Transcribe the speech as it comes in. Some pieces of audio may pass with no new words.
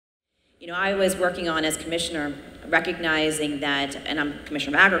You know, I was working on as commissioner, recognizing that, and I'm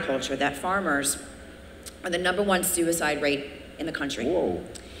commissioner of agriculture, that farmers are the #1 suicide rate in the country. Whoa.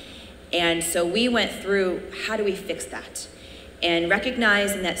 And so we went through, how do we fix that? And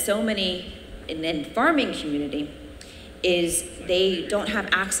recognizing that so many in the farming community is they don't have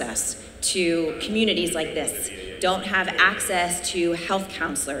access to communities like this, don't have access to health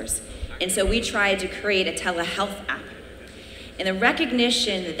counselors. And so we tried to create a telehealth app. And the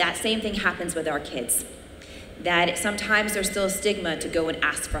recognition that that same thing happens with our kids, that sometimes there's still a stigma to go and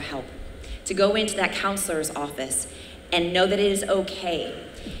ask for help, to go into that counselor's office and know that it is okay,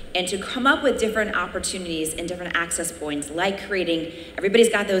 and to come up with different opportunities and different access points, like creating, everybody's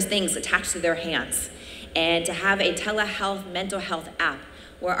got those things attached to their hands, and to have a telehealth mental health app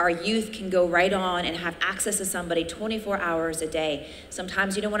where our youth can go right on and have access to somebody 24 hours a day.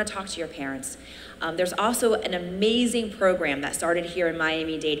 Sometimes you don't want to talk to your parents. There's also an amazing program that started here in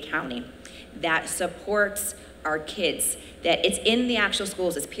Miami-Dade County that supports our kids, that it's in the actual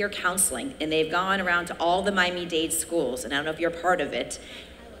schools, it's peer counseling, and they've gone around to all the Miami-Dade schools, and I don't know if you're part of it.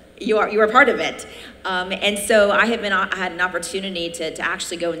 You are part of it. And so I had an opportunity to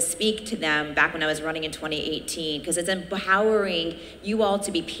actually go and speak to them back when I was running in 2018, because it's empowering you all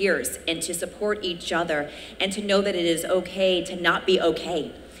to be peers and to support each other and to know that it is okay to not be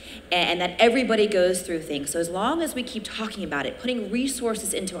okay, and that everybody goes through things. So as long as we keep talking about it, putting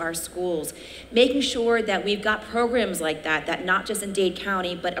resources into our schools, making sure that we've got programs like that, that not just in Dade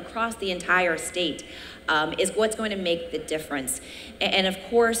County, but across the entire state, is what's going to make the difference. And of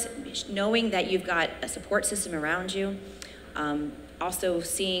course, knowing that you've got a support system around you, also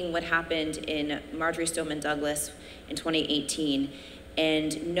seeing what happened in Marjory Stoneman Douglas in 2018,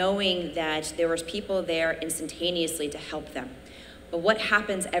 and knowing that there was people there instantaneously to help them. But what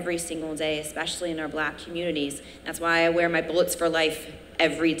happens every single day, especially in our Black communities, that's why I wear my Bullets for Life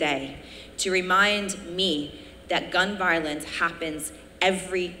every day, to remind me that gun violence happens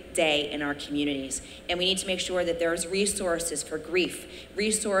every day in our communities. And we need to make sure that there's resources for grief,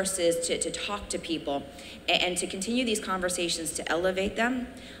 resources to talk to people, and to continue these conversations to elevate them.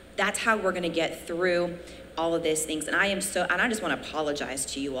 That's how we're gonna get through all of these things. And I just wanna apologize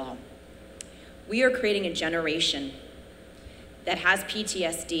to you all. We are creating a generation that has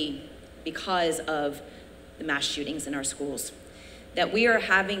PTSD because of the mass shootings in our schools. That we are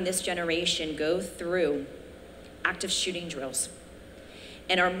having this generation go through active shooting drills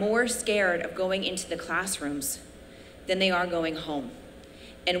and are more scared of going into the classrooms than they are going home.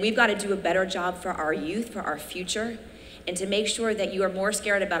 And we've got to do a better job for our youth, for our future, and to make sure that you are more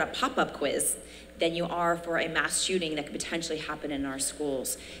scared about a pop-up quiz than you are for a mass shooting that could potentially happen in our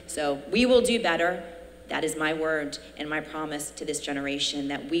schools. So we will do better. That is my word and my promise to this generation,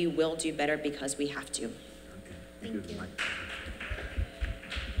 that we will do better because we have to. Thank you.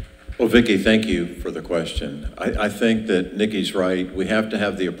 Well, Vicki, thank you for the question. I think that Nikki's right. We have to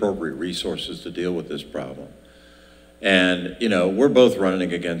have the appropriate resources to deal with this problem. And, you know, we're both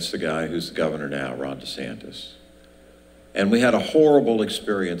running against the guy who's the governor now, Ron DeSantis. And we had a horrible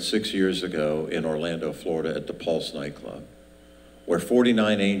experience 6 years ago in Orlando, Florida at the Pulse nightclub, where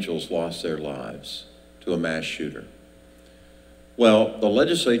 49 angels lost their lives to a mass shooter. Well, the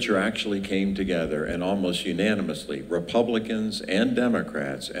legislature actually came together and almost unanimously, Republicans and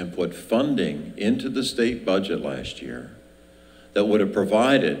Democrats, and put funding into the state budget last year that would have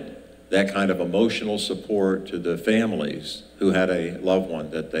provided that kind of emotional support to the families who had a loved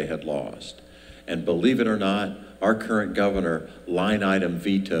one that they had lost. And believe it or not, our current governor line item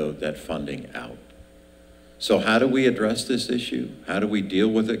vetoed that funding out. So how do we address this issue? How do we deal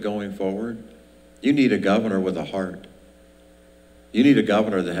with it going forward? You need a governor with a heart. You need a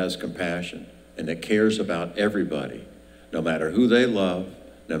governor that has compassion and that cares about everybody, no matter who they love,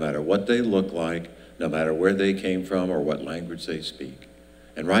 no matter what they look like, no matter where they came from or what language they speak.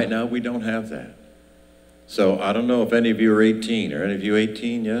 And right now, we don't have that. So I don't know if any of you are 18. Are any of you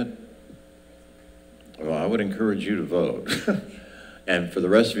 18 yet? Well, I would encourage you to vote. And for the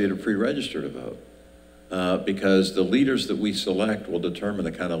rest of you to pre-register to vote. Because the leaders that we select will determine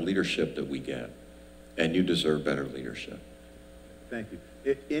the kind of leadership that we get. And you deserve better leadership. Thank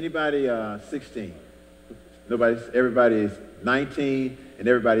you. Anybody 16? Everybody is 19, and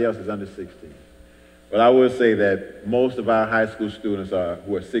everybody else is under 16. Well, I will say that most of our high school students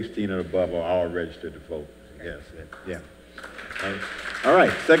who are 16 or above are all registered to vote. Yes, yeah. All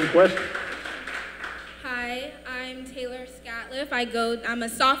right, second question. Hi, I'm Taylor Scatliff. I'm a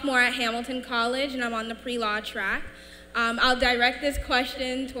sophomore at Hamilton College, and I'm on the pre-law track. I'll direct this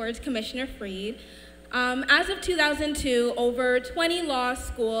question towards Commissioner Freed. As of 2002, over 20 law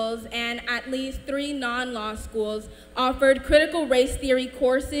schools and at least 3 non-law schools offered critical race theory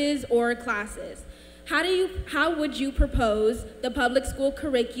courses or classes. How would you propose the public school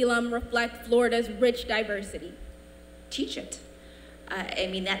curriculum reflect Florida's rich diversity? Teach it. I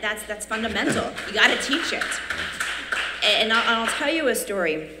mean, that's fundamental. You got to teach it. And I'll tell you a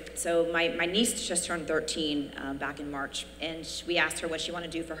story. So my niece just turned 13 back in March, and we asked her what she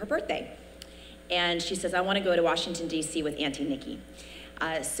wanted to do for her birthday. And she says, I want to go to Washington, D.C. with Auntie Nikki.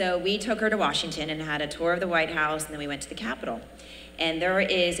 So we took her to Washington and had a tour of the White House, and then we went to the Capitol. And there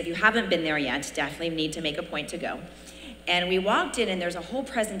is, if you haven't been there yet, definitely need to make a point to go. And we walked in, and there's a whole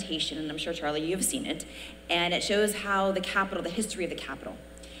presentation, and I'm sure, Charlie, you've seen it, and it shows how the Capitol, the history of the Capitol.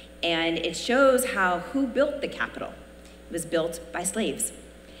 And it shows who built the Capitol. It was built by slaves.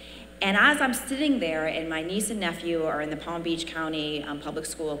 And as I'm sitting there, and my niece and nephew are in the Palm Beach County public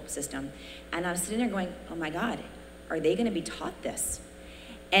school system, and I'm sitting there going, oh my God, are they gonna be taught this?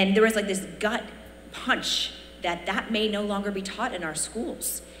 And there was like this gut punch that may no longer be taught in our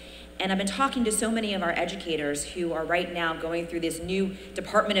schools. And I've been talking to so many of our educators who are right now going through this new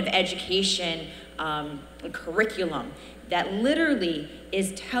Department of Education curriculum that literally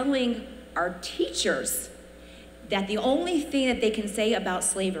is telling our teachers that the only thing that they can say about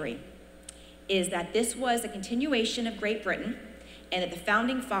slavery is that this was a continuation of Great Britain and that the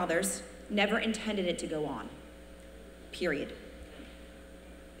founding fathers never intended it to go on, period.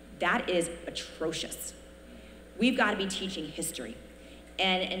 That is atrocious. We've got to be teaching history.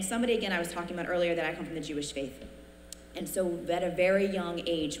 And somebody, again, I was talking about earlier that I come from the Jewish faith. And so at a very young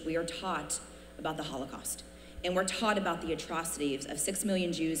age, we are taught about the Holocaust. And we're taught about the atrocities of 6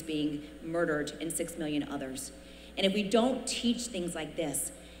 million Jews being murdered and 6 million others. And if we don't teach things like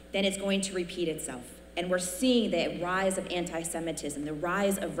this, then it's going to repeat itself. And we're seeing the rise of anti-Semitism, the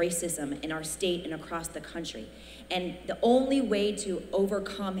rise of racism in our state and across the country. And the only way to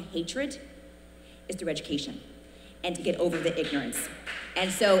overcome hatred is through education and to get over the ignorance. And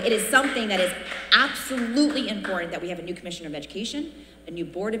so it is something that is absolutely important that we have a new Commissioner of Education, a new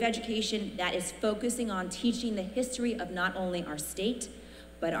Board of Education that is focusing on teaching the history of not only our state,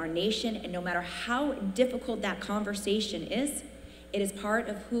 but our nation. And no matter how difficult that conversation is, it is part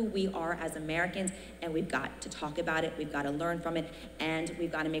of who we are as Americans, and we've got to talk about it, we've got to learn from it, and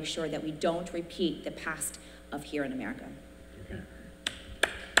we've got to make sure that we don't repeat the past of here in America. Okay.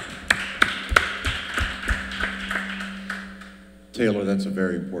 Taylor, that's a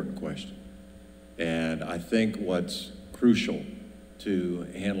very important question. And I think what's crucial to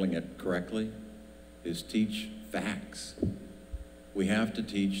handling it correctly is teach facts. We have to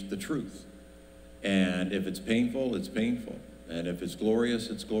teach the truth. And if it's painful, it's painful. And if it's glorious,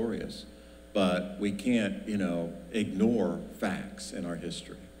 it's glorious. But we can't, ignore facts in our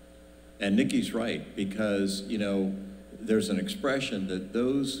history. And Nikki's right, because, there's an expression that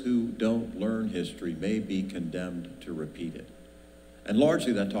those who don't learn history may be condemned to repeat it. And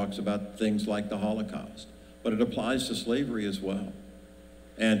largely that talks about things like the Holocaust, but it applies to slavery as well.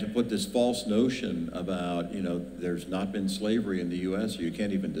 And to put this false notion about, there's not been slavery in the U.S., or you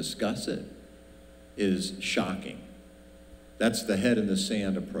can't even discuss it, is shocking. That's the head in the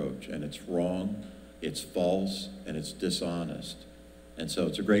sand approach, and it's wrong, it's false, and it's dishonest. And so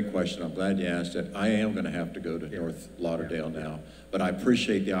it's a great question. I'm glad you asked it. I am going to have to go to North Lauderdale now, but I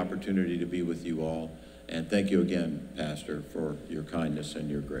appreciate the opportunity to be with you all. And thank you again, Pastor, for your kindness and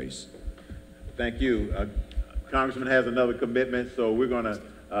your grace. Thank you. Congressman has another commitment, so we're going to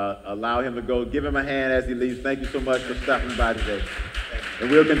allow him to go. Give him a hand as he leaves. Thank you so much for stopping by today. And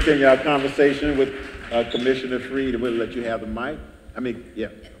we'll continue our conversation with Commissioner Freed, and we'll let you have the mic. Okay,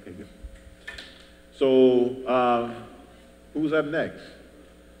 good. So, who's up next?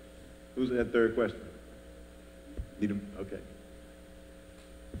 Who's that third question? Need him? Okay.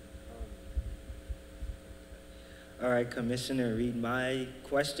 All right, Commissioner Reed, my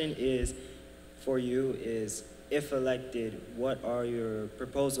question for you is, if elected, what are your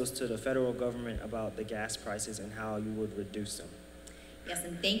proposals to the federal government about the gas prices and how you would reduce them? Yes,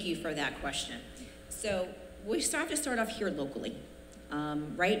 and thank you for that question. So we have to start off here locally.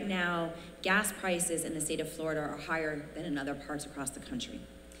 Right now, gas prices in the state of Florida are higher than in other parts across the country.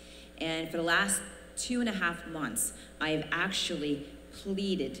 And for the last 2.5 months, I have actually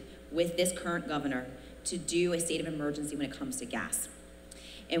pleaded with this current governor to do a state of emergency when it comes to gas.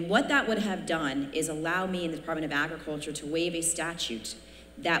 And what that would have done is allow me in the Department of Agriculture to waive a statute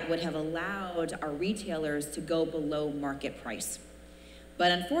that would have allowed our retailers to go below market price.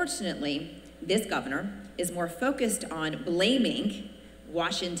 But unfortunately, this governor is more focused on blaming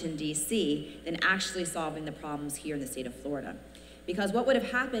Washington, D.C. than actually solving the problems here in the state of Florida. Because what would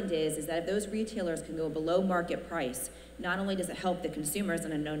have happened is that if those retailers can go below market price, not only does it help the consumers,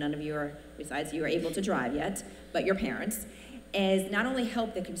 and I know none of you are, besides you, are able to drive yet, but your parents, is not only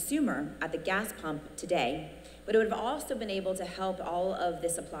help the consumer at the gas pump today, but it would have also been able to help all of the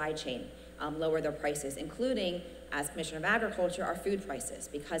supply chain lower their prices, including, as Commissioner of Agriculture, our food prices.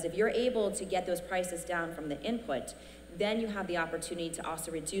 Because if you're able to get those prices down from the input, then you have the opportunity to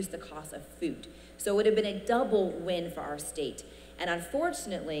also reduce the cost of food. So it would have been a double win for our state. And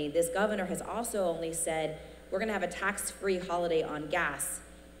unfortunately, this governor has also only said, we're gonna have a tax-free holiday on gas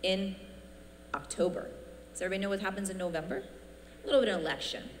in October. Does everybody know what happens in November? A little bit of an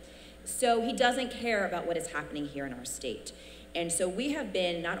election. So he doesn't care about what is happening here in our state. And so we have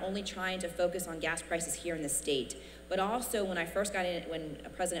been not only trying to focus on gas prices here in the state, but also when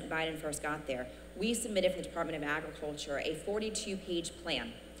President Biden first got there, we submitted from the Department of Agriculture a 42-page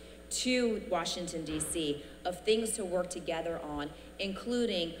plan to Washington, D.C. of things to work together on,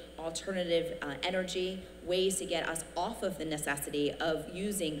 including alternative energy, ways to get us off of the necessity of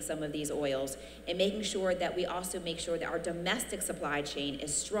using some of these oils, and making sure that we also make sure that our domestic supply chain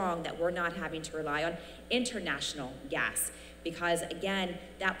is strong, that we're not having to rely on international gas. Because again,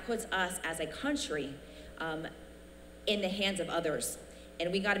 that puts us as a country in the hands of others.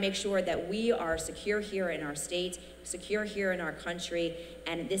 And we got to make sure that we are secure here in our state, secure here in our country,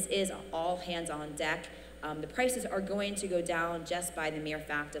 and this is all hands on deck. The prices are going to go down just by the mere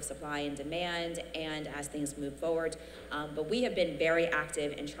fact of supply and demand and as things move forward. But we have been very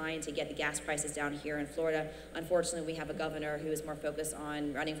active in trying to get the gas prices down here in Florida. Unfortunately, we have a governor who is more focused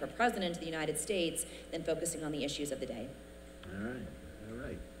on running for president of the United States than focusing on the issues of the day. All right, all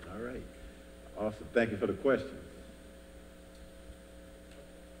right, all right. Awesome, thank you for the question.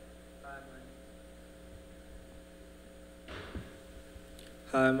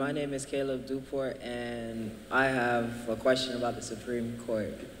 Hi, my name is Caleb Duport, and I have a question about the Supreme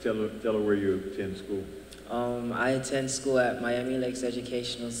Court. Tell her where you attend school. I attend school at Miami Lakes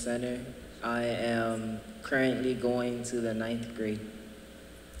Educational Center. I am currently going to the 9th grade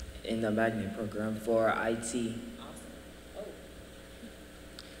in the magnet program for IT.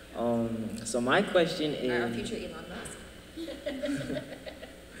 So my question is... Our future Elon Musk.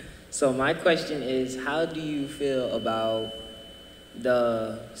 So my question is, how do you feel about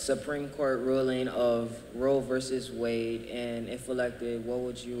the Supreme Court ruling of Roe versus Wade, and if elected, what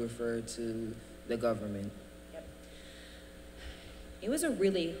would you refer to the government? Yep. It was a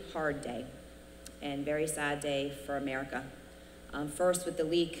really hard day and very sad day for America. First with the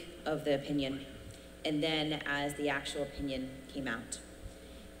leak of the opinion, and then as the actual opinion came out.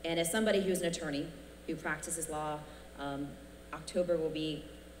 And as somebody who's an attorney who practices law, October will be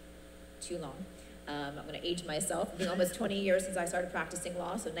too long. I'm going to age myself. It's been almost 20 years since I started practicing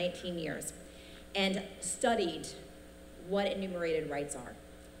law, so 19 years. And studied what enumerated rights are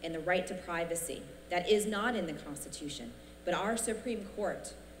and the right to privacy that is not in the Constitution, but our Supreme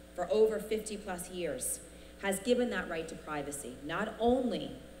Court for over 50 plus years has given that right to privacy, not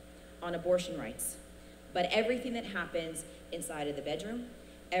only on abortion rights, but everything that happens inside of the bedroom,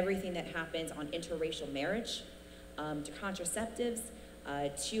 everything that happens on interracial marriage, to contraceptives,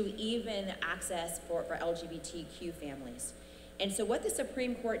 to even access for LGBTQ families. And so what the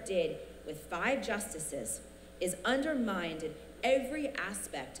Supreme Court did with 5 justices is undermined every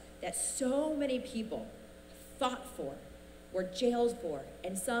aspect that so many people fought for, were jailed for,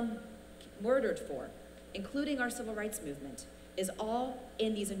 and some murdered for, including our civil rights movement, is all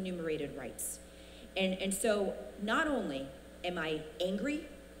in these enumerated rights. And so not only am I angry,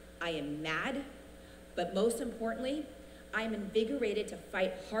 I am mad, but most importantly, I am invigorated to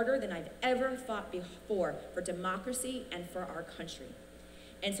fight harder than I've ever fought before for democracy and for our country.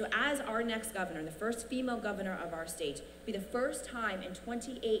 And so as our next governor, the first female governor of our state, it'll be the first time in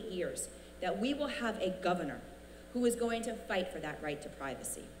 28 years that we will have a governor who is going to fight for that right to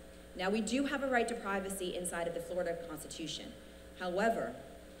privacy. Now, we do have a right to privacy inside of the Florida Constitution. However,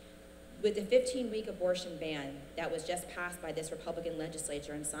 with the 15-week abortion ban that was just passed by this Republican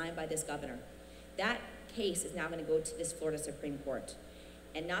legislature and signed by this governor, that case is now going to go to this Florida Supreme Court.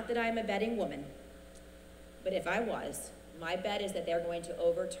 And not that I'm a betting woman, but if I was, my bet is that they're going to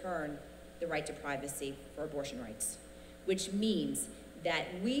overturn the right to privacy for abortion rights, which means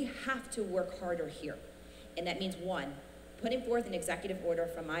that we have to work harder here. And that means, 1, putting forth an executive order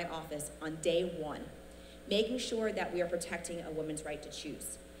from my office on day 1, making sure that we are protecting a woman's right to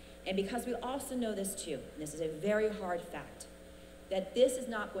choose. And because we also know this too, and this is a very hard fact, that this is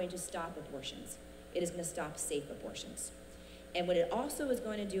not going to stop abortions. It is going to stop safe abortions. And what it also is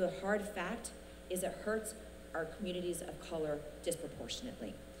going to do, a hard fact, is it hurts our communities of color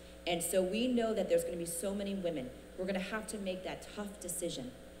disproportionately. And so we know that there's going to be so many women who are going to have to make that tough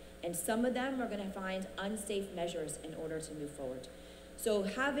decision. And some of them are going to find unsafe measures in order to move forward. So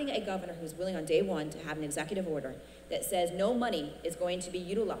having a governor who's willing on day one to have an executive order that says no money is going to be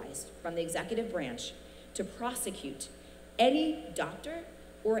utilized from the executive branch to prosecute any doctor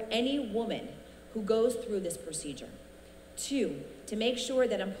or any woman who goes through this procedure. Two, to make sure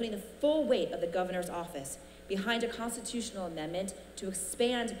that I'm putting the full weight of the governor's office behind a constitutional amendment to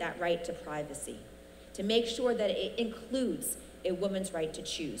expand that right to privacy, to make sure that it includes a woman's right to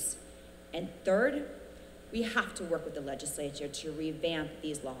choose. And third, we have to work with the legislature to revamp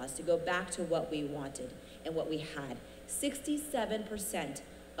these laws, to go back to what we wanted and what we had. 67%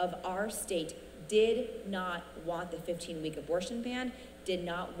 of our state did not want the 15-week abortion ban, did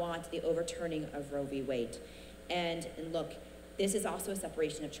not want the overturning of Roe v. Wade. And look, this is also a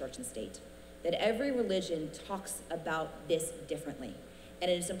separation of church and state, that every religion talks about this differently. And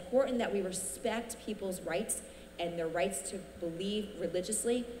it is important that we respect people's rights and their rights to believe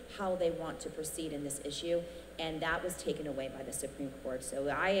religiously how they want to proceed in this issue. And that was taken away by the Supreme Court. So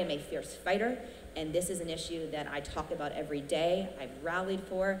I am a fierce fighter, and this is an issue that I talk about every day, I've rallied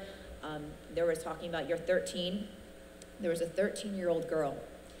for. There was talking about your 13. There was a 13-year-old girl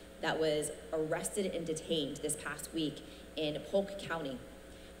that was arrested and detained this past week in Polk County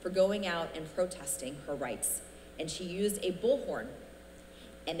for going out and protesting her rights. And she used a bullhorn,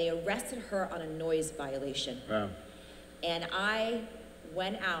 and they arrested her on a noise violation. Wow. And I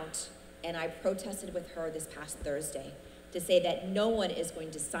went out and I protested with her this past Thursday to say that no one is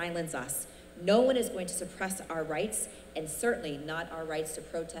going to silence us. No one is going to suppress our rights, and certainly not our rights to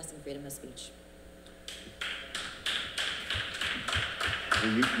protest and freedom of speech.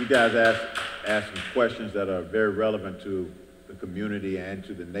 You guys ask some questions that are very relevant to the community and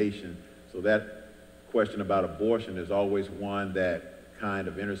to the nation. So that question about abortion is always one that kind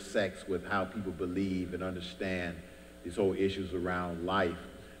of intersects with how people believe and understand these whole issues around life.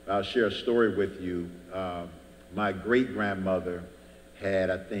 I'll share a story with you. My great-grandmother had,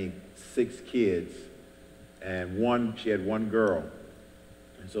 I think, 6 kids, and she had one girl.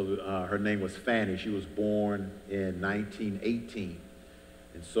 And so her name was Fanny. She was born in 1918.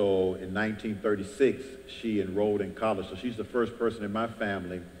 And so in 1936, she enrolled in college. So she's the first person in my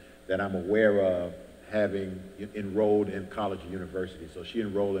family that I'm aware of having enrolled in college and university. So she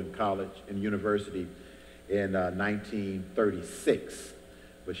enrolled in college and university in 1936.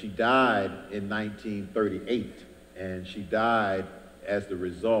 But she died in 1938, and she died as the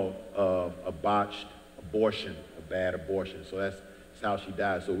result of a botched abortion, a bad abortion. So that's how she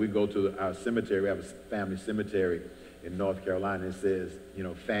died. So we go to our cemetery. We have a family cemetery in North Carolina. It says, you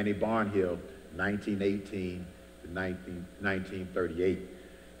know, Fanny Barnhill, 1918 to 1938.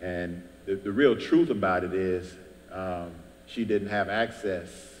 And the real truth about it is she didn't have access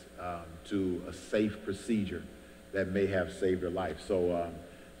to a safe procedure that may have saved her life.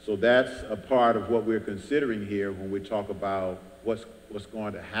 So that's a part of what we're considering here when we talk about what's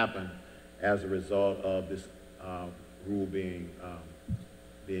going to happen as a result of this rule being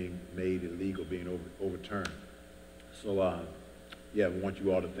made illegal, being overturned. So, yeah, we want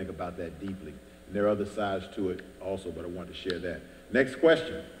you all to think about that deeply. And there are other sides to it also, but I wanted to share that. Next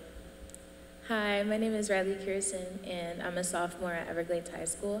question. Hi, my name is Riley Kirsten, and I'm a sophomore at Everglades High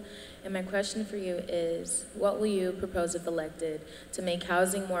School. And my question for you is, what will you propose if elected to make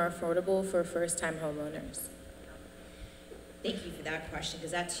housing more affordable for first-time homeowners? Thank you for that question,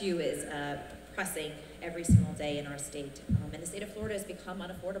 because that too is pressing every single day in our state. And the state of Florida has become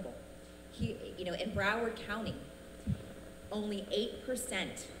unaffordable. In Broward County, only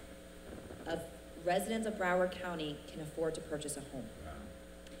 8% of residents of Broward County can afford to purchase a home.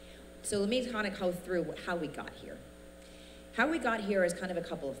 So let me kind of go through how we got here. How we got here is kind of a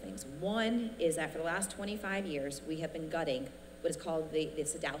couple of things. One is that for the last 25 years, we have been gutting what is called the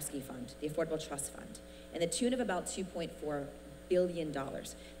Sadowski Fund, the Affordable Trust Fund, and the tune of about $2.4 billion.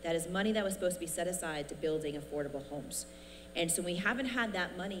 That is money that was supposed to be set aside to building affordable homes. And so we haven't had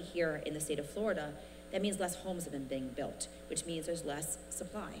that money here in the state of Florida. That means less homes have been being built, which means there's less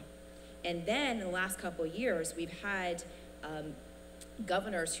supply. And then in the last couple of years, we've had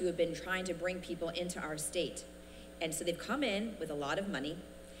governors who have been trying to bring people into our state. And so they've come in with a lot of money,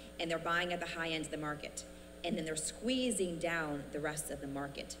 and they're buying at the high end of the market. And then they're squeezing down the rest of the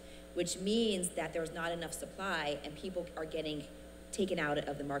market, which means that there's not enough supply, and people are getting taken out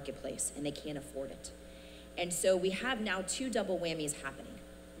of the marketplace, and they can't afford it. And so we have now 2 double whammies happening.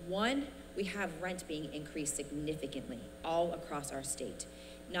 One, we have rent being increased significantly all across our state.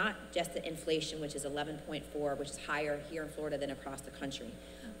 Not just the inflation, which is 11.4, which is higher here in Florida than across the country,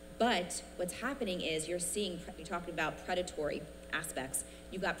 But what's happening is you're talking about predatory aspects.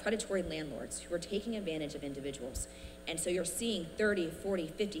 You've got predatory landlords who are taking advantage of individuals. And so you're seeing 30,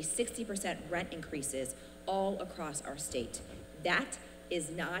 40, 50, 60% rent increases all across our state. That is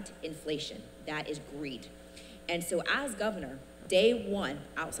not inflation, that is greed. And so as governor, day one,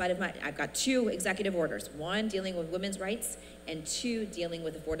 I've got 2 executive orders, 1 dealing with women's rights and 2 dealing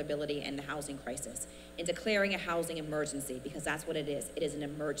with affordability and the housing crisis, and declaring a housing emergency, because that's what it is an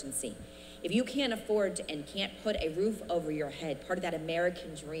emergency. If you can't afford and can't put a roof over your head, part of that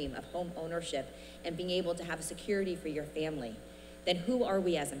American dream of home ownership and being able to have security for your family, then who are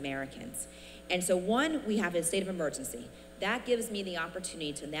we as Americans? And so 1, we have a state of emergency. That gives me the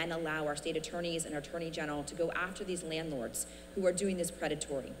opportunity to then allow our state attorneys and our attorney general to go after these landlords who are doing this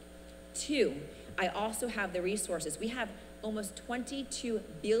predatory. 2, I also have the resources. We have almost $22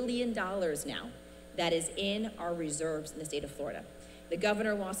 billion now that is in our reserves in the state of Florida. The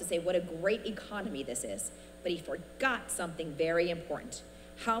governor wants to say what a great economy this is, but he forgot something very important.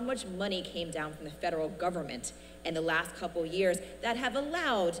 How much money came down from the federal government in the last couple years that have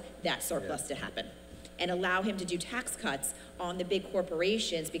allowed that surplus to happen and allow him to do tax cuts on the big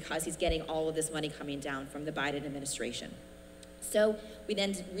corporations because he's getting all of this money coming down from the Biden administration. So we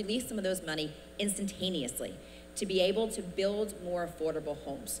then release some of those money instantaneously to be able to build more affordable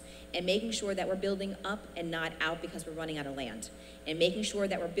homes, and making sure that we're building up and not out because we're running out of land, and making sure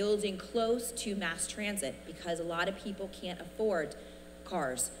that we're building close to mass transit because a lot of people can't afford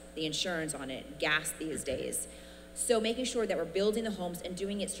cars, the insurance on it, gas these days. So making sure that we're building the homes and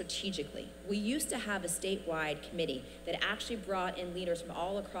doing it strategically. We used to have a statewide committee that actually brought in leaders from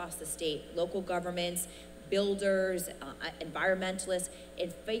all across the state, local governments, builders, environmentalists, in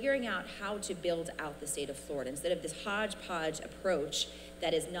figuring out how to build out the state of Florida instead of this hodgepodge approach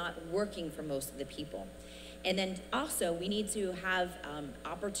that is not working for most of the people. And then also we need to have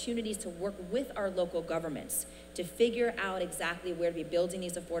opportunities to work with our local governments to figure out exactly where to be building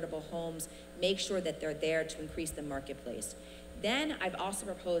these affordable homes, make sure that they're there to increase the marketplace. Then I've also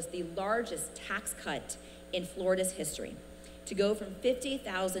proposed the largest tax cut in Florida's history, to go from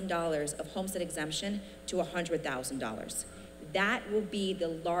 $50,000 of homestead exemption to $100,000. That will be the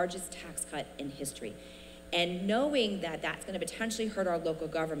largest tax cut in history. And knowing that that's going to potentially hurt our local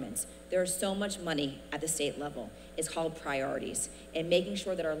governments, there's so much money at the state level. It's called priorities, and making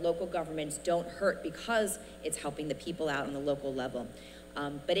sure that our local governments don't hurt because it's helping the people out on the local level.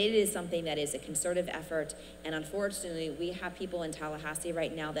 But it is something that is a concerted effort, and unfortunately, we have people in Tallahassee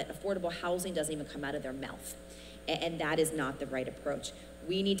right now that affordable housing doesn't even come out of their mouth. And that is not the right approach.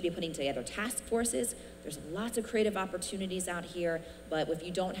 We need to be putting together task forces. There's lots of creative opportunities out here, but if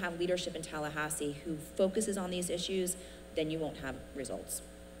you don't have leadership in Tallahassee who focuses on these issues, then you won't have results.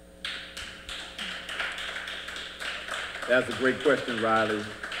 That's a great question, Riley.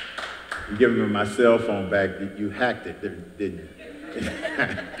 You're giving me my cell phone back. You hacked it, didn't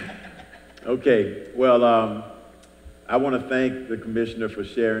you? Okay, well, I want to thank the commissioner for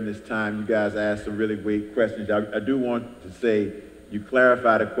sharing this time. You guys asked some really great questions. I do want to say you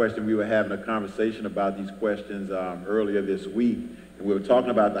clarified a question. We were having a conversation about these questions earlier this week, and we were talking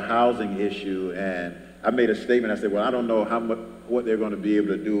about the housing issue, and I made a statement. I said, well, I don't know what they're going to be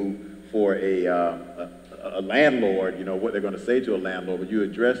able to do for a landlord, you know, what they're going to say to a landlord, but you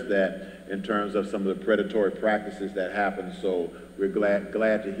addressed that in terms of some of the predatory practices that happen, so we're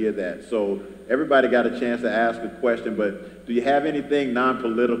glad to hear that. So everybody got a chance to ask a question, but do you have anything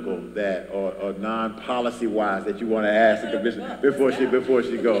non-political that, or non-policy-wise that you want to ask the commissioner before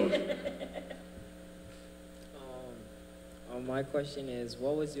she goes? My question is,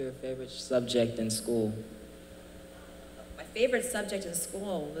 what was your favorite subject in school? My favorite subject in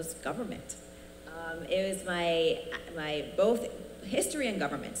school was government. It was my both history and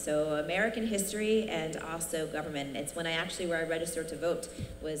government, so American history and also government. It's where I registered to vote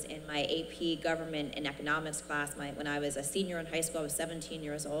was in my AP government and economics class. When I was a senior in high school, I was 17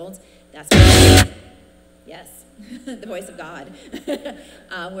 years old. That's yes, the voice of God,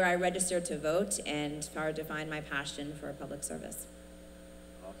 where I registered to vote and started to find my passion for public service.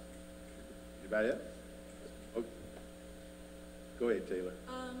 Awesome. Anybody else? Oh. Go ahead, Taylor.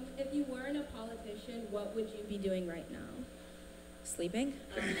 If you weren't a politician, what would you be doing right now? Sleeping.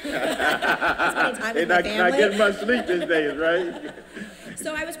 They're not getting much sleep these days, right?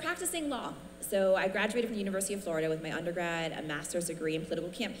 So I was practicing law. So I graduated from the University of Florida with my undergrad, a master's degree in political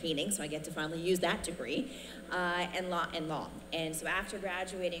campaigning, so I get to finally use that degree, and law. And so after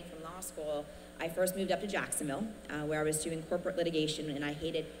graduating from law school, I first moved up to Jacksonville, where I was doing corporate litigation, and I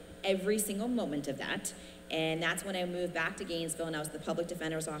hated every single moment of that. And that's when I moved back to Gainesville, and I was in the public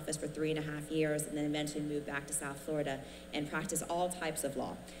defender's office for 3.5 years, and then eventually moved back to South Florida and practiced all types of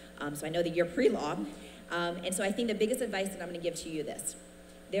law. So I know that you're pre-law. And so I think the biggest advice that I'm going to give to you is this.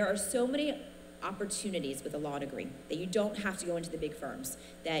 There are so many opportunities with a law degree that you don't have to go into the big firms,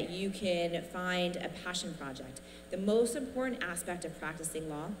 that you can find a passion project. The most important aspect of practicing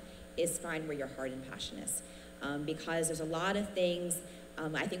law is find where your heart and passion is. Because there's a lot of things,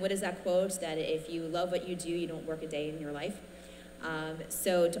 I think, what is that quote? That if you love what you do, you don't work a day in your life.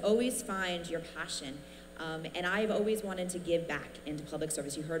 So to always find your passion. And I've always wanted to give back into public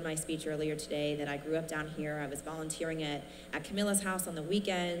service. You heard my speech earlier today that I grew up down here. I was volunteering at Camilla's house on the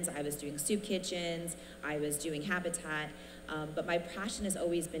weekends. I was doing soup kitchens. I was doing Habitat. But my passion has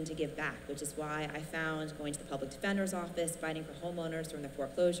always been to give back, which is why I found going to the public defender's office, fighting for homeowners during the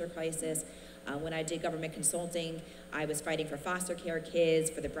foreclosure crisis. When I did government consulting, I was fighting for foster care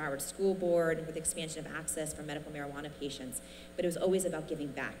kids, for the Broward School Board, and for the expansion of access for medical marijuana patients. But it was always about giving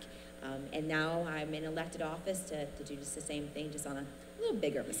back. And now I'm in elected office to do just the same thing, just on a little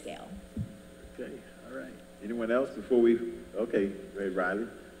bigger of a scale. Okay, all right. Anyone else before we, okay, Riley.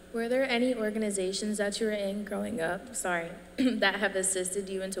 Were there any organizations that you were in growing up, that have assisted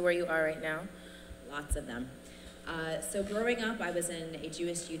you into where you are right now? Lots of them. So growing up, I was in a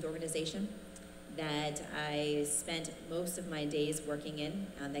Jewish youth organization that I spent most of my days working in,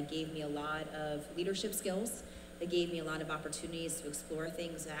 that gave me a lot of leadership skills. It gave me a lot of opportunities to explore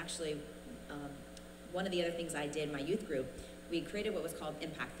things. Actually, one of the other things I did in my youth group, we created what was called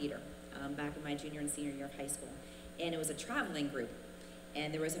Impact Theater back in my junior and senior year of high school. And it was a traveling group.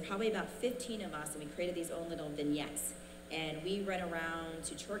 And there was probably about 15 of us, and we created these own little vignettes. And we went around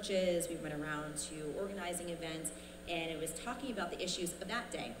to churches, we went around to organizing events, and it was talking about the issues of that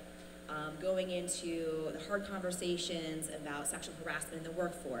day. Going into the hard conversations about sexual harassment in the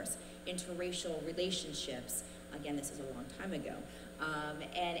workforce, interracial relationships. Again, this is a long time ago.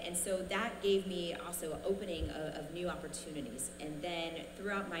 And so that gave me also an opening of new opportunities. And then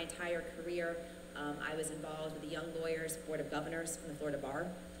throughout my entire career, I was involved with the Young Lawyers Board of Governors from the Florida Bar,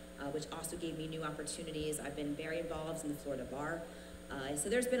 which also gave me new opportunities. I've been very involved in the Florida Bar. So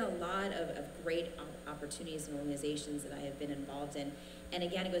there's been a lot of great opportunities and organizations that I have been involved in. And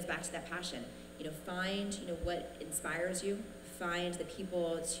again, it goes back to that passion. Find, what inspires you. Find the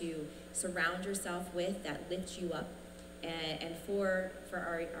people to surround yourself with that lift you up. And for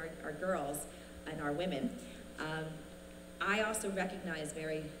our girls and our women, I also recognize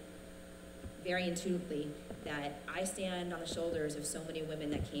very, very intuitively that I stand on the shoulders of so many women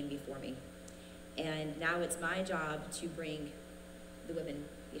that came before me. And now it's my job to bring the women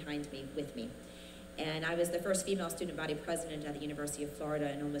behind me with me. And I was the first female student body president at the University of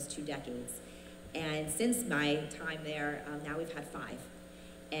Florida in almost 2 decades. And since my time there, now we've had 5.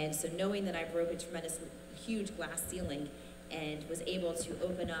 And so knowing that I broke a tremendous, huge glass ceiling and was able to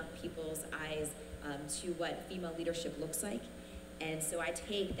open up people's eyes to what female leadership looks like. And so I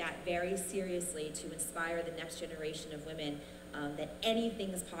take that very seriously to inspire the next generation of women that anything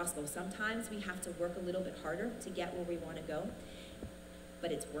is possible. Sometimes we have to work a little bit harder to get where we want to go,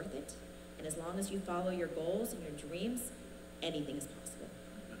 but it's worth it. And as long as you follow your goals and your dreams, anything is possible.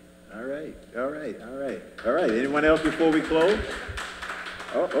 All right, all right, all right. All right, anyone else before we close?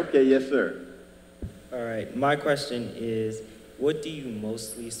 Oh, okay, yes, sir. All right, my question is, what do you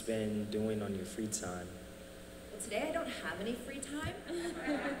mostly spend doing on your free time? Well, today I don't have any free time,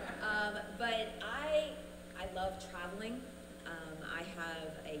 but I love traveling. I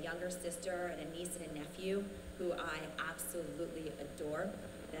have a younger sister and a niece and a nephew who I absolutely adore,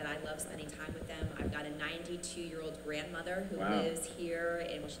 that I love spending time with them. I've got a 92-year-old grandmother who lives here,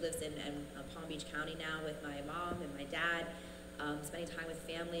 and she lives in Palm Beach County now with my mom and my dad, spending time with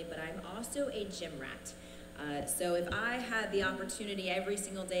family, but I'm also a gym rat. So if I had the opportunity every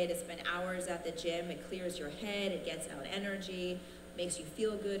single day to spend hours at the gym, it clears your head, it gets out energy, makes you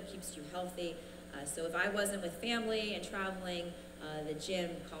feel good, keeps you healthy. So if I wasn't with family and traveling, the gym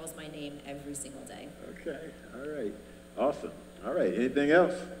calls my name every single day. Okay, all right, awesome. All right, anything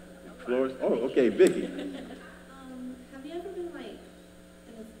else? Flores? Oh, okay, Vicki. Have you ever been like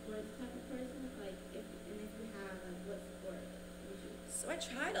in a sports type of person? Like, if you have, like, what sport would you? So I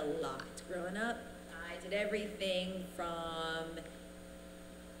tried a lot growing up. I did everything from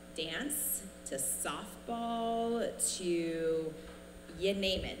dance to softball to you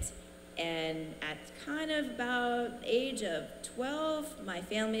name it. And at kind of about age of 12, my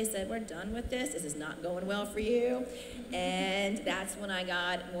family said, we're done with this. This is not going well for you. And that's when I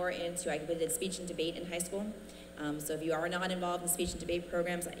got more into, I did speech and debate in high school. So if you are not involved in speech and debate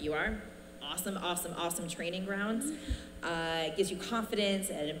programs, you are. Awesome, awesome, awesome training grounds. It gives you confidence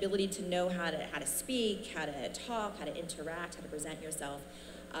and an ability to know how to speak, how to talk, how to interact, how to present yourself.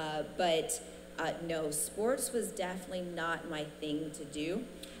 But no, sports was definitely not my thing to do.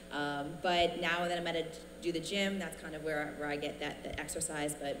 But now that I'm at do the gym, that's kind of where I get that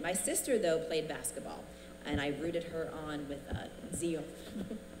exercise. But my sister, though, played basketball, and I rooted her on with zeal.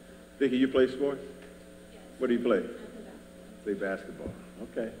 Vicki, you play sports? Yes. What do you play? I play basketball. Play basketball.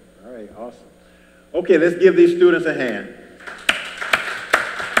 Okay. All right. Awesome. Okay, let's give these students a hand.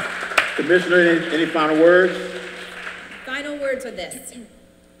 Commissioner, any final words? Final words are this.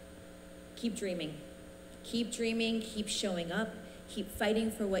 Keep dreaming. Keep dreaming, keep showing up, keep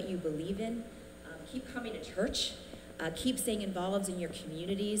fighting for what you believe in, keep coming to church, keep staying involved in your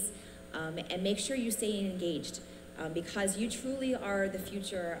communities, and make sure you stay engaged, because you truly are the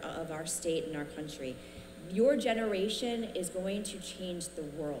future of our state and our country. Your generation is going to change the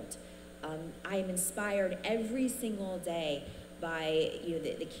world. I am inspired every single day by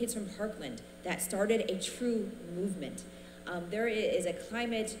the kids from Parkland that started a true movement. There is a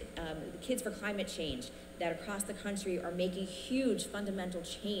the Kids for Climate Change that across the country are making huge fundamental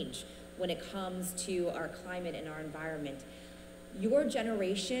change when it comes to our climate and our environment. Your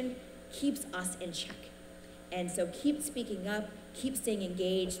generation keeps us in check. And so keep speaking up, keep staying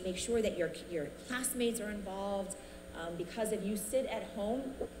engaged, make sure that your classmates are involved, because if you sit at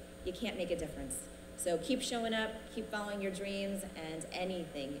home, you can't make a difference. So keep showing up, keep following your dreams, and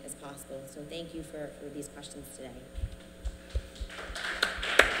anything is possible. So thank you for these questions today.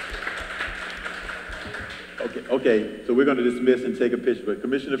 Okay, so we're going to dismiss and take a picture. But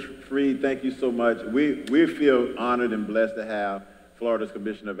Commissioner Freed, thank you so much. We feel honored and blessed to have Florida's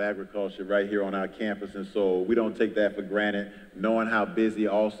Commissioner of Agriculture right here on our campus, and so we don't take that for granted, knowing how busy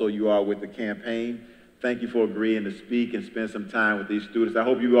also you are with the campaign. Thank you for agreeing to speak and spend some time with these students. I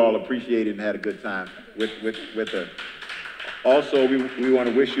hope you all appreciated and had a good time with her. Also, we want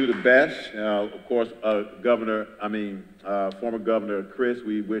to wish you the best. Of course, former Governor Chris,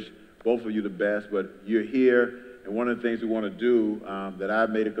 we wish both of you the best, but you're here, and one of the things we want to do that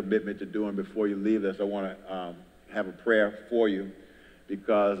I've made a commitment to doing before you leave this, I want to have a prayer for you,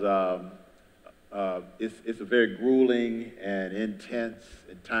 because it's a very grueling and intense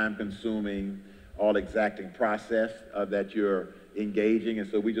and time-consuming, all-exacting process that you're engaging, and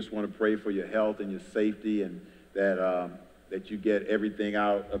so we just want to pray for your health and your safety, and that you get everything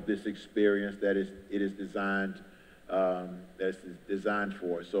out of this experience that it is designed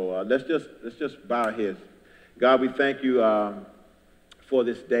for. So let's just bow our heads. God, we thank you for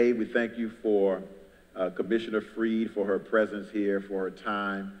this day. We thank you for Commissioner Freed, for her presence here, for her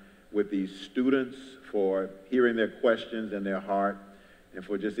time with these students, for hearing their questions and their heart, and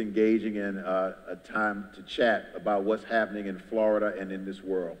for just engaging in a time to chat about what's happening in Florida and in this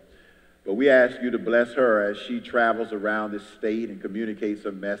world. But we ask you to bless her as she travels around this state and communicates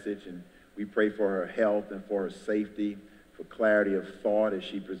her message, and we pray for her health and for her safety, for clarity of thought as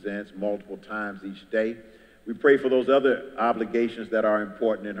she presents multiple times each day. We pray for those other obligations that are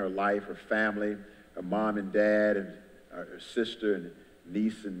important in her life, her family, her mom and dad, and her sister and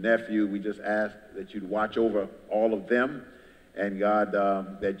niece and nephew. We just ask that you'd watch over all of them, and God,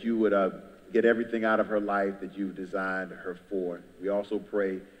 that you would get everything out of her life that you've designed her for. We also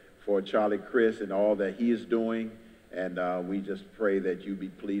pray for Charlie Chris and all that he is doing, and we just pray that you be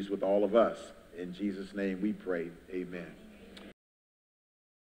pleased with all of us. In Jesus' name we pray, amen.